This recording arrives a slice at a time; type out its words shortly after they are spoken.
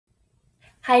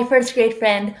Hi, first grade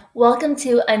friend. Welcome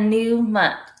to a new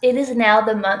month. It is now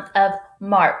the month of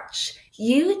March.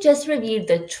 You just reviewed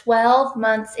the 12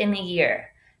 months in a year.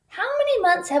 How many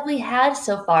months have we had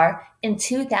so far in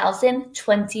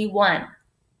 2021?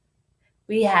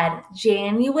 We had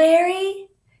January,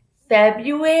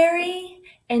 February,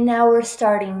 and now we're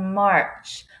starting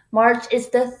March. March is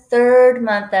the third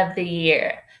month of the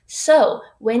year. So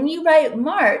when you write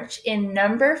March in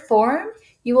number form,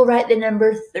 you will write the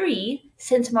number 3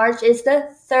 since March is the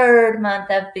third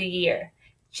month of the year.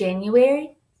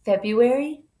 January,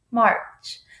 February,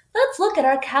 March. Let's look at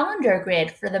our calendar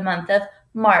grid for the month of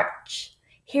March.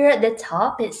 Here at the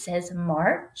top it says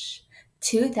March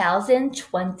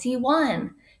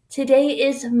 2021. Today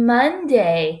is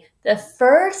Monday, the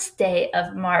first day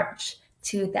of March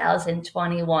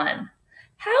 2021.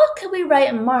 How can we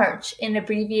write March in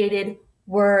abbreviated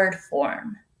word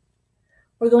form?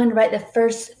 We're going to write the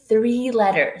first 3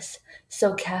 letters.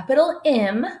 So capital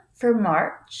M for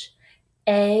March,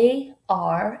 A,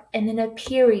 R, and then a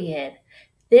period.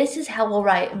 This is how we'll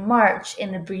write March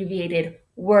in abbreviated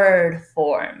word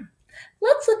form.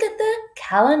 Let's look at the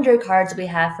calendar cards we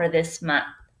have for this month.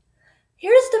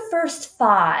 Here's the first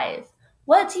 5.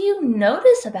 What do you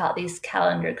notice about these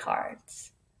calendar cards?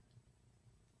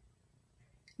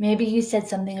 Maybe you said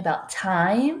something about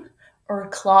time or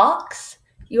clocks.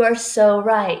 You are so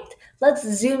right. Let's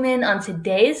zoom in on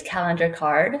today's calendar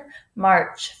card,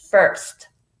 March 1st.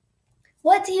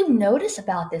 What do you notice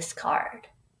about this card?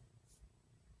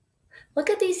 Look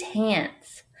at these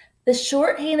hands. The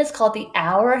short hand is called the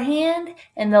hour hand,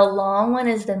 and the long one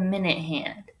is the minute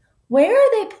hand. Where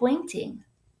are they pointing?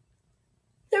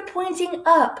 They're pointing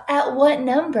up at what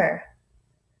number?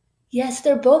 Yes,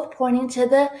 they're both pointing to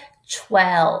the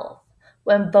 12.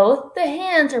 When both the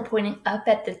hands are pointing up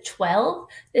at the 12,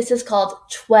 this is called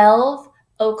 12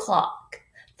 o'clock.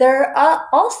 There are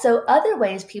also other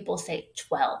ways people say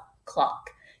 12 o'clock.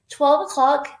 12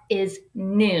 o'clock is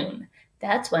noon.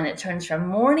 That's when it turns from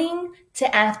morning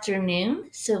to afternoon,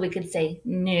 so we could say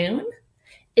noon.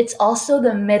 It's also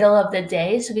the middle of the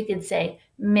day, so we could say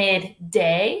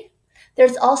midday.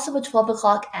 There's also a 12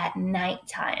 o'clock at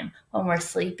nighttime when we're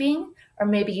sleeping, or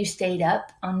maybe you stayed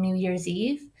up on New Year's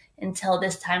Eve until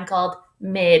this time called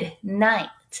midnight.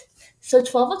 So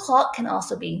 12 o'clock can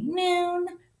also be noon,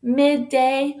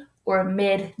 midday, or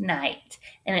midnight.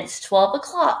 And it's 12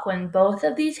 o'clock when both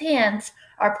of these hands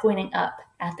are pointing up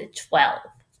at the 12.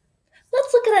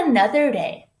 Let's look at another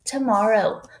day.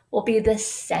 Tomorrow will be the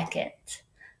 2nd.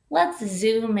 Let's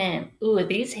zoom in. Ooh,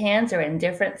 these hands are in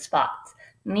different spots.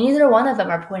 Neither one of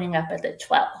them are pointing up at the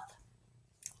 12.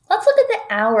 Let's look at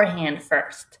the hour hand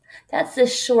first. That's the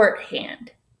short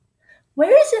hand.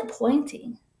 Where is it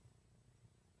pointing?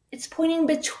 It's pointing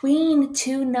between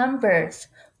 2 numbers.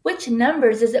 Which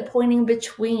numbers is it pointing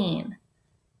between?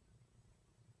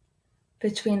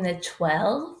 Between the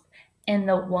 12 and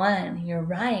the 1. You're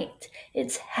right.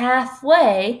 It's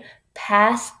halfway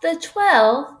past the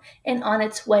 12 and on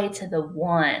its way to the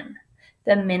 1.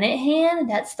 The minute hand,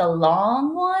 that's the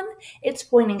long one, it's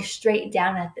pointing straight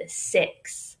down at the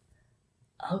 6.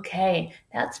 Okay,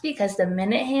 that's because the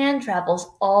minute hand travels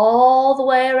all the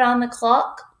way around the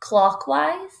clock,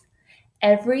 clockwise,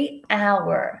 every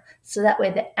hour. So that way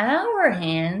the hour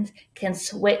hand can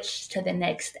switch to the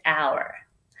next hour.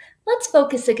 Let's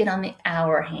focus again on the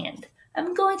hour hand.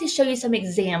 I'm going to show you some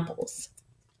examples.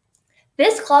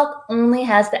 This clock only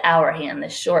has the hour hand, the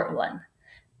short one.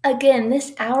 Again,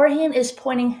 this hour hand is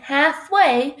pointing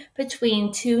halfway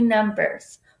between 2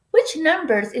 numbers. Which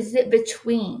numbers is it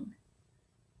between?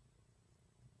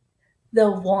 The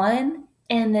 1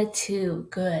 and the 2.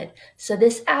 Good. So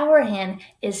this hour hand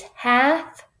is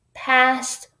half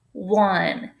past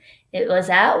 1. It was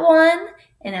at 1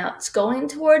 and now it's going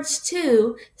towards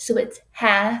 2, so it's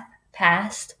half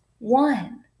past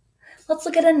 1. Let's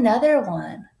look at another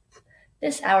one.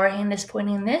 This hour hand is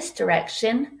pointing in this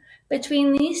direction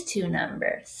between these 2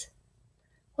 numbers.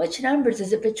 Which numbers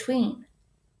is it between?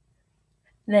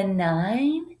 The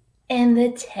 9 and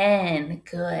the 10.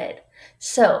 Good.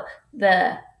 So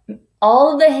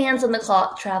all of the hands on the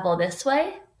clock travel this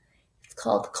way. It's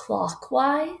called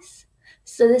clockwise.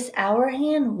 So this hour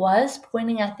hand was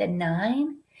pointing at the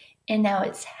 9, and now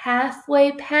it's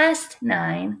halfway past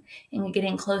 9 and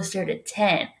getting closer to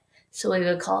 10. So we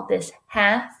would call this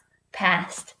half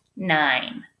past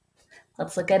 9.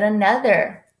 Let's look at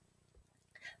another.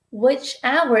 Which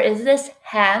hour is this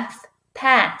half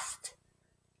past?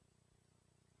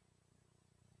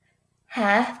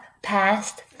 Half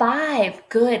past 5.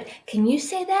 Good. Can you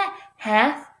say that?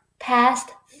 Half past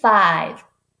 5.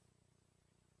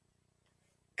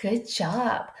 Good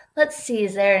job. Let's see,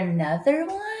 is there another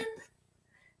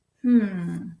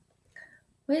one?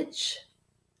 Which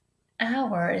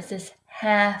hour is this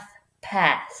half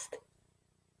past?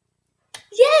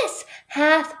 Yes,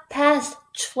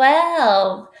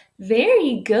 12:30.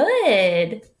 Very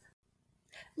good.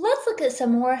 Let's look at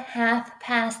some more half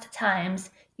past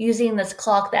times using this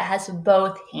clock that has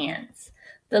both hands.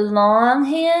 The long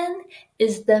hand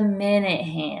is the minute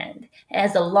hand. It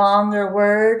has a longer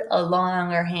word, a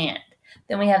longer hand.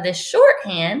 Then we have the short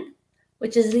hand,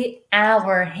 which is the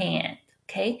hour hand.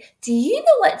 Okay, do you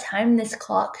know what time this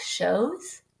clock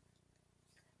shows?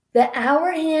 The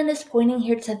hour hand is pointing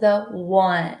here to the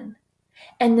 1,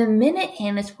 and the minute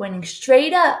hand is pointing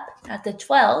straight up at the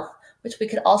 12, which we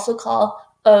could also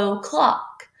call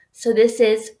o'clock. So this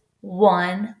is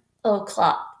 1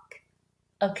 o'clock.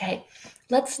 Okay,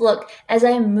 let's look. As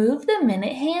I move the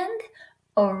minute hand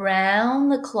around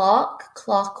the clock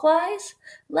clockwise,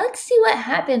 let's see what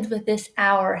happens with this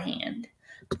hour hand.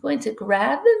 I'm going to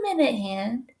grab the minute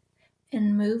hand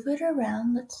and move it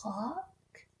around the clock.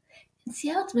 And see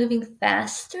how it's moving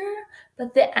faster?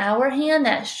 But the hour hand,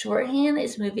 that short hand,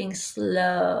 is moving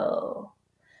slow.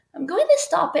 I'm going to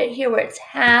stop it here where it's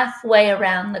halfway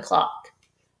around the clock.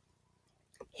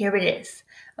 Here it is.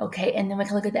 Okay, and then we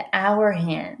can look at the hour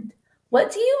hand.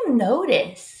 What do you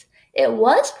notice? It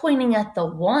was pointing at the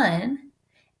 1,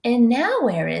 and now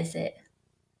where is it?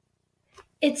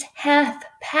 It's half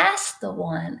past the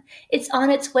 1. It's on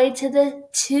its way to the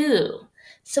 2.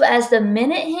 So as the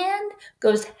minute hand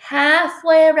goes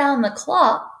halfway around the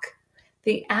clock,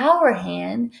 the hour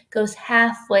hand goes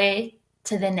halfway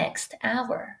to the next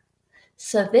hour.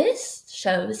 So this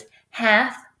shows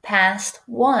half past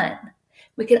 1.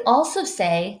 We can also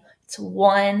say it's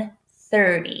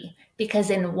 1:30 because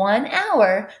in 1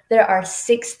 hour there are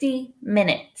 60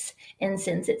 minutes. And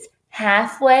since it's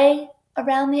halfway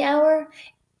around the hour,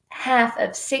 half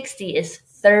of 60 is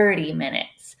 30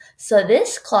 minutes. So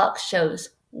this clock shows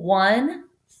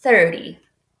 1:30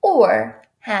 or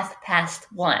half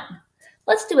past 1.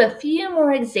 Let's do a few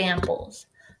more examples.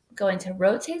 I'm going to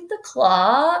rotate the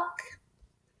clock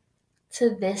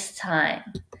to this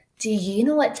time. Do you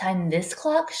know what time this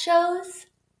clock shows?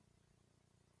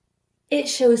 It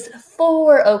shows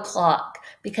 4 o'clock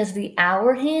because the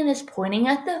hour hand is pointing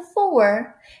at the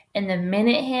 4 and the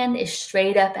minute hand is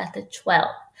straight up at the 12.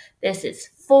 This is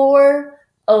 4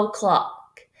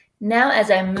 o'clock. Now as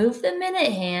I move the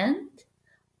minute hand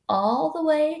all the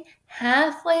way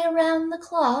halfway around the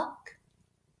clock,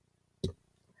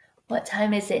 what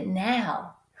time is it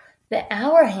now? The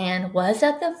hour hand was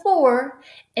at the 4,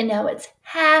 and now it's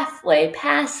halfway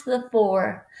past the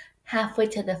 4, halfway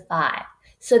to the 5.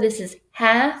 So this is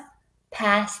half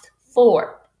past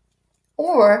 4.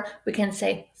 Or we can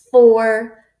say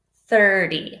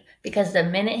 4:30 because the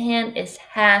minute hand is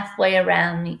halfway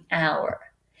around the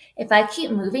hour. If I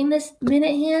keep moving this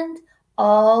minute hand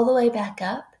all the way back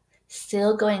up,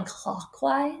 still going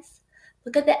clockwise,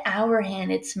 look at the hour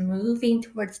hand. It's moving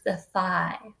towards the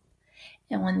 5.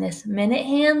 And when this minute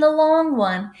hand, the long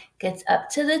one, gets up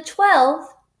to the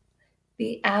 12,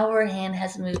 the hour hand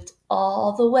has moved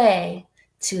all the way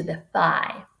to the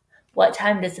 5. What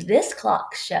time does this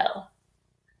clock show?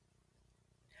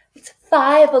 It's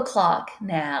 5 o'clock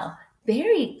now.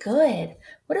 Very good.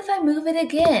 What if I move it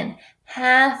again?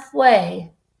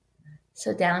 Halfway.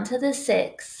 So down to the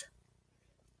 6.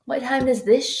 What time does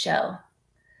this show?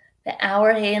 The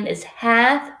hour hand is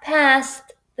half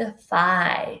past the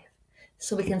 5.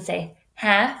 So we can say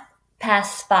half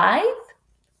past 5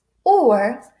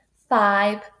 or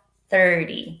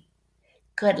 5:30.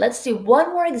 Good, let's do one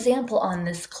more example on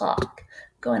this clock.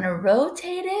 I'm going to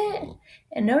rotate it,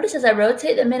 and notice as I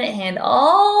rotate the minute hand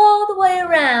all the way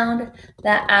around,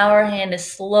 that hour hand is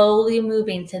slowly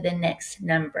moving to the next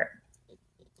number.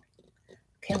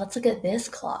 Okay, let's look at this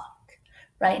clock.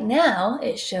 Right now,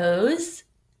 it shows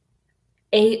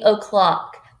 8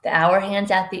 o'clock. The hour hand's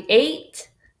at the 8,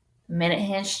 minute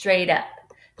hand straight up.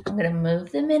 I'm going to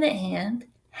move the minute hand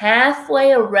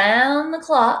halfway around the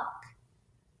clock,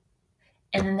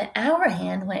 and then the hour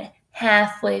hand went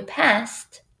halfway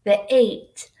past the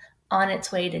 8 on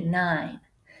its way to 9.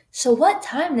 So what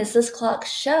time does this clock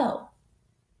show?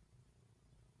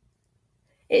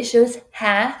 It shows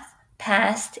half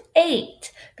past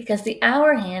 8 because the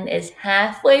hour hand is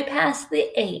halfway past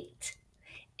the 8.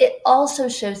 It also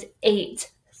shows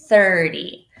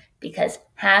 8:30 because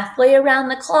halfway around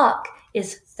the clock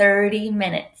is 30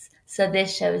 minutes. So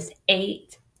this shows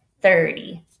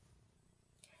 8:30.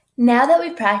 Now that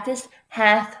we've practiced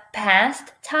half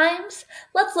past times,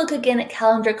 let's look again at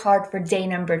calendar card for day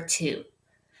number 2.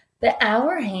 The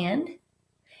hour hand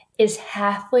is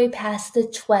halfway past the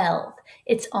 12.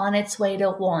 It's on its way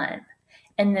to 1.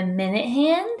 And the minute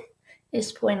hand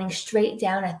is pointing straight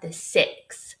down at the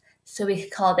 6. So we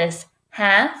could call this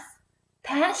half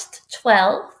past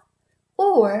 12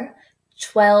 or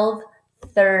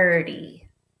 12:30.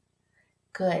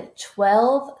 Good,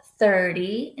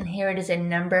 12:30, and here it is in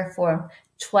number form,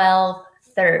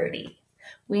 12:30.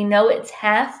 We know it's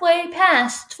halfway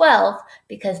past 12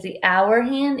 because the hour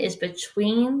hand is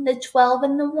between the 12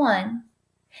 and the 1.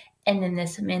 And then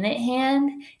this minute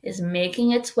hand is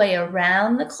making its way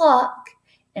around the clock.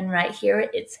 And right here,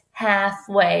 it's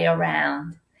halfway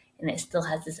around. And it still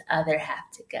has this other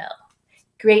half to go.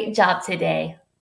 Great job today.